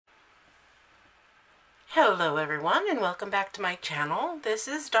Hello everyone and welcome back to my channel. This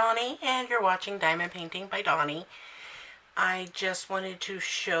is Donnie and you're watching Diamond Painting by Donnie. I just wanted to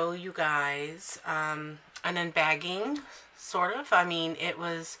show you guys an unbagging, sort of. I mean, it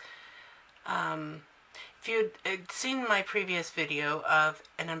was, if you'd seen my previous video of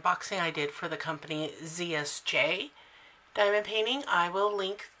an unboxing I did for the company ZSJ Diamond Painting, I will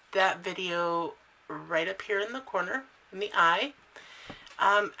link that video right up here in the corner, in the eye.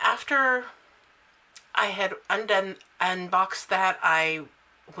 After I had unboxed that, I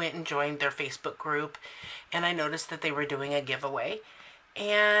went and joined their Facebook group, and I noticed that they were doing a giveaway,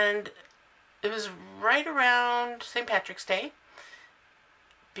 and it was right around St. Patrick's Day,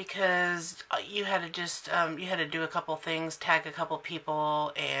 because you had to just you had to do a couple things, tag a couple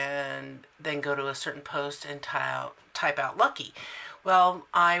people, and then go to a certain post and type out lucky. Well,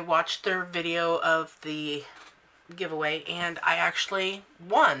 I watched their video of the giveaway and I actually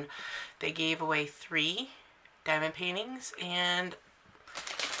won. They gave away 3 diamond paintings, and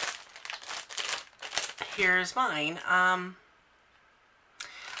here's mine. I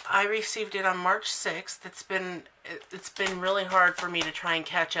received it on March 6th. It's been really hard for me to try and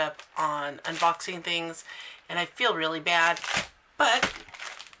catch up on unboxing things, and I feel really bad, but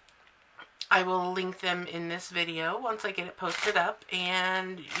I will link them in this video once I get it posted up,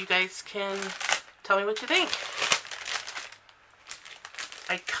 and you guys can tell me what you think.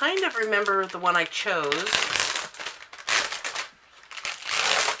 I kind of remember the one I chose.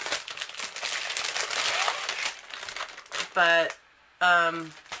 But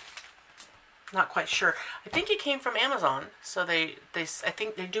not quite sure. I think it came from Amazon. So I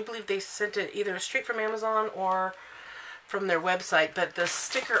do believe they sent it either straight from Amazon or from their website, but the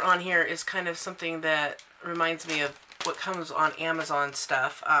sticker on here is kind of something that reminds me of what comes on Amazon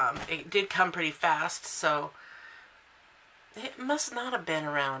stuff. It did come pretty fast, so it must not have been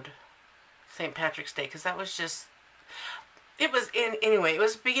around St. Patrick's Day, because that was just, anyway, it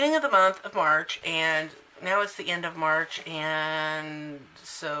was the beginning of the month of March, and now it's the end of March, and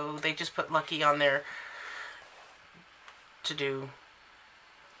so they just put lucky on there to do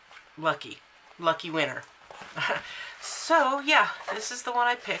lucky winner. So yeah, this is the one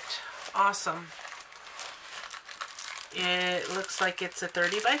I picked. Awesome. It looks like it's a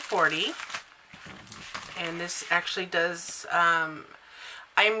 30 by 40. And this actually does, I'm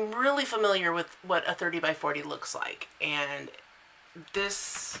really familiar with what a 30 by 40 looks like. And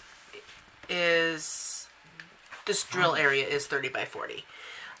this drill area is 30 by 40.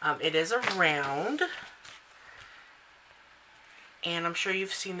 It is a round. And I'm sure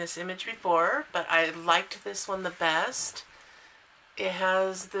you've seen this image before, but I liked this one the best. It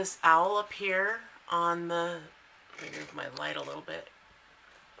has this owl up here on the, let me move my light a little bit,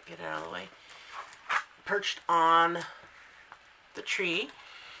 get it out of the way, perched on the tree,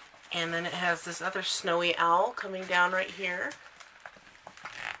 and then it has this other snowy owl coming down right here,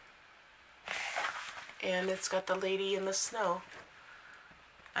 and it's got the lady in the snow.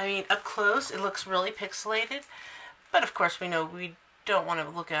 I mean, up close it looks really pixelated, but of course we know we don't want to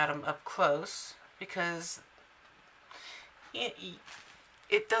look at them up close because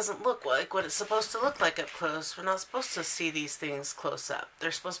it doesn't look like what it's supposed to look like up close. We're not supposed to see these things close up. They're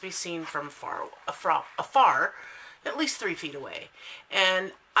supposed to be seen from afar, at least 3 feet away.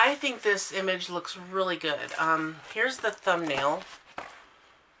 And I think this image looks really good. Here's the thumbnail,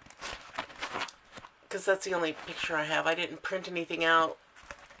 because that's the only picture I have. I didn't print anything out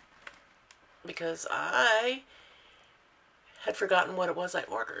because I had forgotten what it was I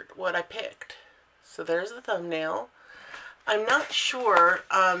ordered, what I picked. So there's the thumbnail. I'm not sure,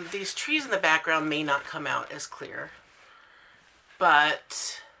 these trees in the background may not come out as clear,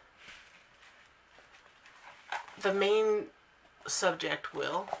 but the main subject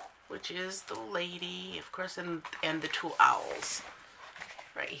will, which is the lady, of course, and the 2 owls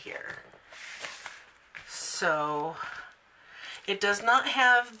right here. So it does not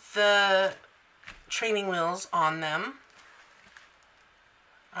have the training wheels on them.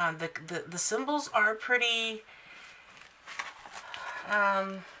 The symbols are pretty,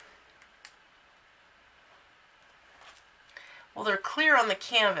 well, they're clear on the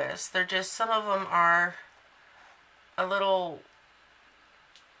canvas. They're just, some of them are a little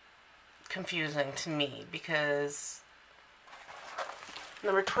confusing to me because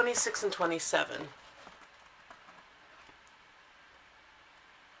number 26 and 27,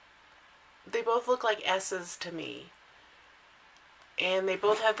 they both look like S's to me, and they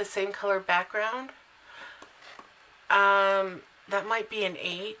both have the same color background. That might be an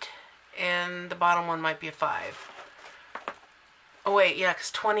 8, and the bottom one might be a 5. Oh wait, yeah,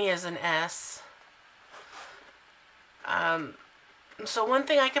 because 20 is an S. So one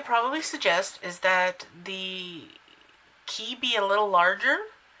thing I could probably suggest is that the key be a little larger,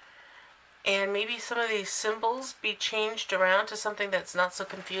 and maybe some of these symbols be changed around to something that's not so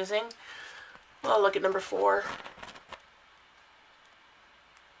confusing. Well, look at number 4.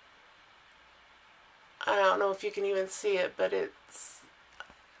 I don't know if you can even see it, but it's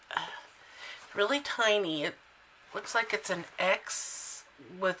really tiny. It looks like it's an X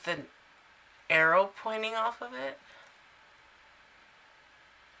with an arrow pointing off of it.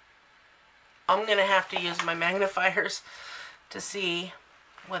 I'm going to have to use my magnifiers to see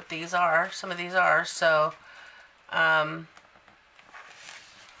what these are. Some of these are. So,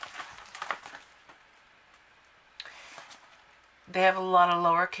 they have a lot of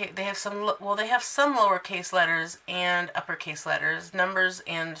lowercase, they have some lowercase letters and uppercase letters, numbers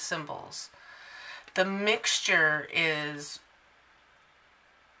and symbols. The mixture is,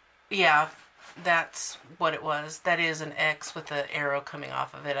 yeah, that's what it was. That is an X with the arrow coming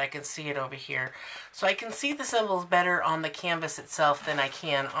off of it. I can see it over here. So I can see the symbols better on the canvas itself than I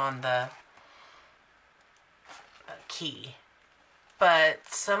can on the key. But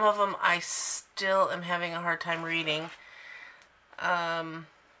some of them I still am having a hard time reading. I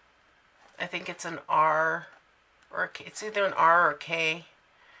think it's an R or a K. It's either an R or a K.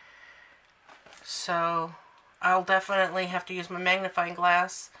 So I'll definitely have to use my magnifying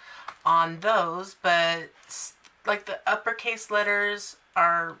glass on those, but like the uppercase letters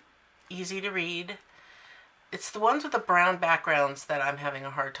are easy to read. It's the ones with the brown backgrounds that I'm having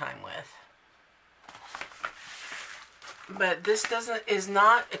a hard time with. But this is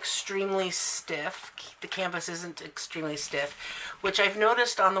not extremely stiff. The canvas isn't extremely stiff, which I've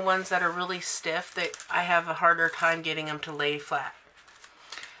noticed on the ones that are really stiff that I have a harder time getting them to lay flat.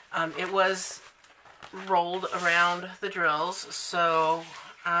 It was rolled around the drills, so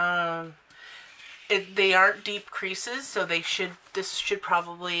they aren't deep creases, so this should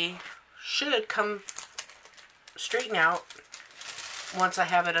come straighten out once I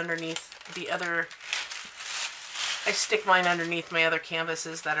have it underneath the other. I stick mine underneath my other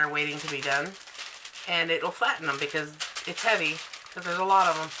canvases that are waiting to be done, and it'll flatten them because it's heavy, because there's a lot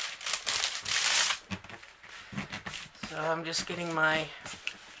of them. So I'm just getting my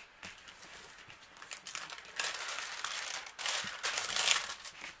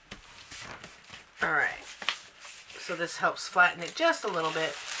alright, so this helps flatten it just a little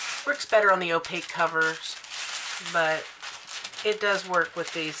bit. Works better on the opaque covers, but it does work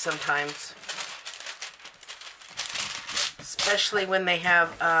with these sometimes. Especially when they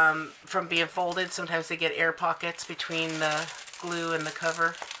have, from being folded, sometimes they get air pockets between the glue and the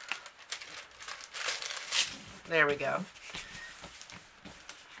cover. There we go.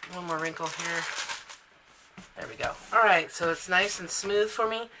 One more wrinkle here. There we go. Alright, so it's nice and smooth for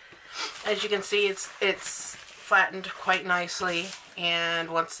me. As you can see, it's flattened quite nicely, and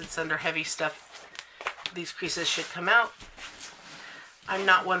once it's under heavy stuff, these creases should come out. I'm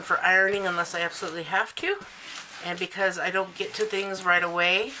not one for ironing unless I absolutely have to. And because I don't get to things right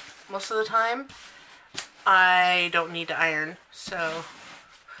away most of the time, I don't need to iron. So,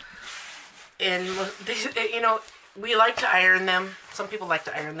 and you know, we like to iron them. Some people like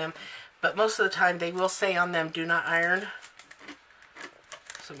to iron them, but most of the time they will say on them, do not iron.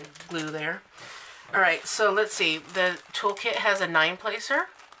 Some glue there. Alright, so let's see. The toolkit has a 9-placer,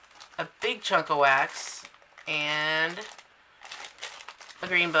 a big chunk of wax, and a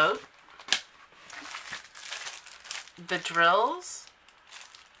green boat. The drills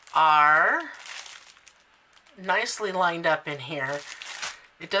are nicely lined up in here.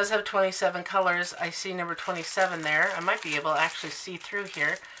 It does have 27 colors. I see number 27 there. I might be able to actually see through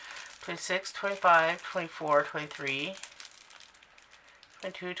here. 26, 25, 24, 23,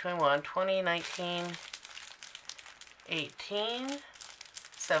 22, 21, 20, 19, 18,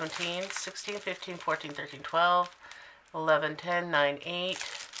 17, 16, 15, 14, 13, 12, 11, 10, 9, 8,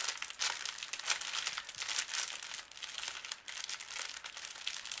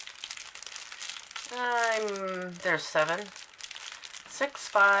 there's 7, 6,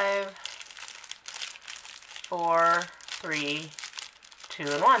 5, 4, 3, 2,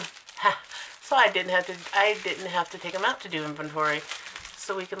 and 1. So I didn't have to take them out to do inventory.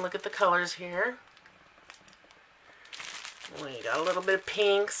 So we can look at the colors here. We got a little bit of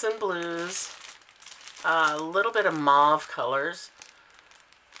pinks and blues, a little bit of mauve colors,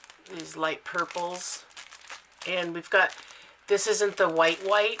 these light purples, and we've got, this isn't the white,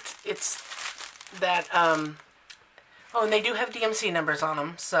 it's that, oh, and they do have DMC numbers on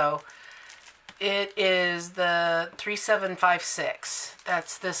them, so it is the 3756.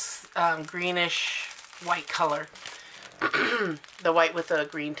 That's this greenish white color. The white with a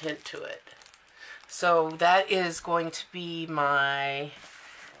green tint to it. So that is going to be my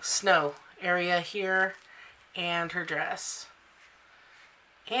snow area here, and her dress,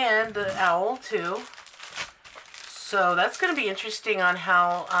 and the owl too. So that's going to be interesting on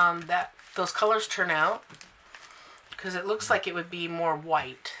how those colors turn out, because it looks like it would be more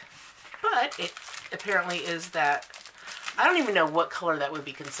white, but it apparently is that. I don't even know what color that would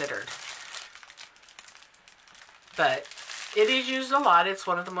be considered, but it is used a lot. It's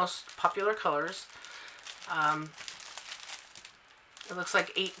one of the most popular colors. It looks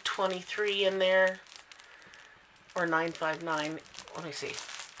like 823 in there, or 959. Let me see.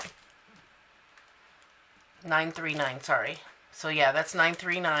 939, sorry. So yeah, that's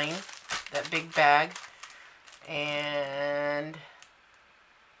 939, that big bag. And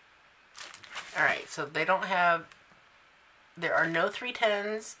alright, so they don't have, there are no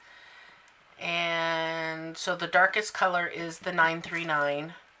 310s, and so the darkest color is the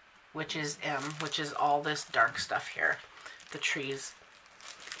 939, which is M, which is all this dark stuff here, the trees.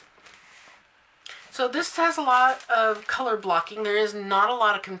 So this has a lot of color blocking. There is not a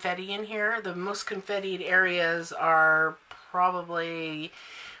lot of confetti in here. The most confettied areas are probably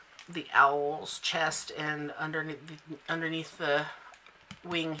the owl's chest and underneath the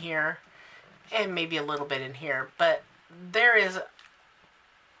wing here, and maybe a little bit in here. But there is,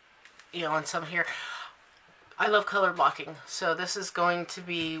 you know, on some here. I love color blocking, so this is going to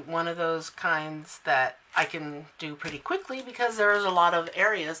be one of those kinds that I can do pretty quickly, because there's a lot of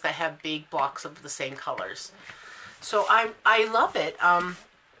areas that have big blocks of the same colors. So I love it.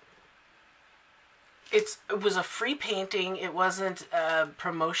 It was a free painting. It wasn't a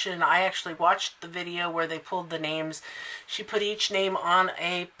promotion. I actually watched the video where they pulled the names. She put each name on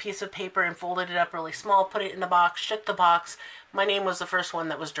a piece of paper and folded it up really small, put it in the box, shook the box. My name was the first one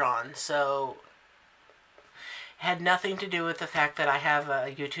that was drawn, so had nothing to do with the fact that I have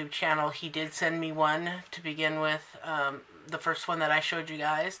a YouTube channel. He did send me one to begin with. The first one that I showed you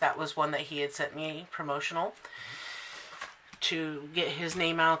guys, that was one that he had sent me promotional to get his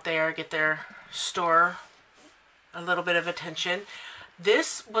name out there, get their store a little bit of attention.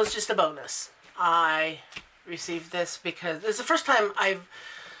 This was just a bonus. I received this because this is the first time I've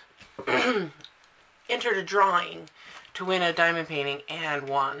entered a drawing to win a diamond painting and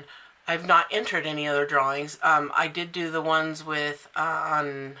won. I've not entered any other drawings. I did do the ones with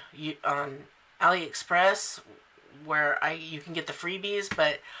on AliExpress where you can get the freebies,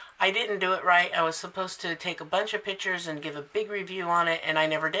 but I didn't do it right. I was supposed to take a bunch of pictures and give a big review on it, and I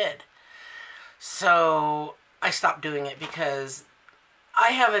never did. So I stopped doing it because I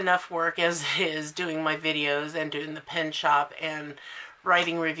have enough work as is doing my videos and doing the pen shop and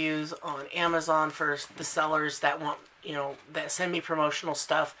writing reviews on Amazon for the sellers that want, you know, that send me promotional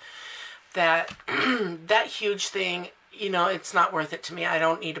stuff. That that huge thing, you know, it's not worth it to me. I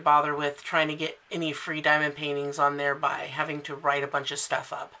don't need to bother with trying to get any free diamond paintings on there by having to write a bunch of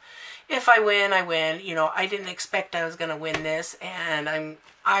stuff up. If I win, I win. You know, I didn't expect I was going to win this, and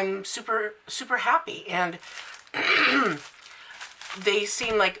I'm super happy. And they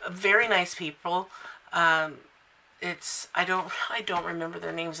seem like very nice people. I don't remember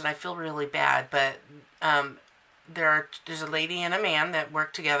their names, and I feel really bad, but there's a lady and a man that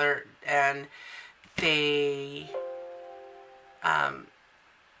work together, and they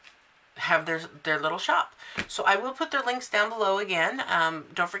have their little shop. So I will put their links down below again.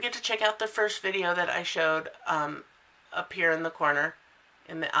 Don't forget to check out the first video that I showed up here in the corner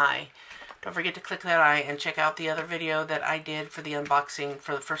in the eye. Don't forget to click that eye and check out the other video that I did for the unboxing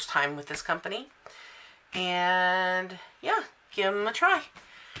for the first time with this company. And yeah, give them a try.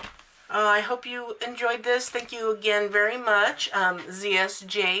 I hope you enjoyed this. Thank you again very much,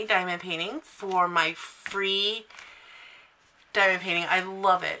 ZSJ Diamond Painting, for my free diamond painting. I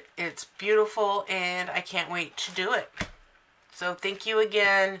love it. It's beautiful, and I can't wait to do it. So thank you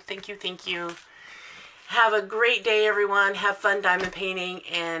again. Thank you, thank you. Have a great day, everyone. Have fun diamond painting,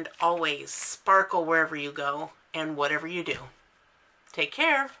 and always sparkle wherever you go and whatever you do. Take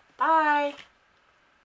care. Bye.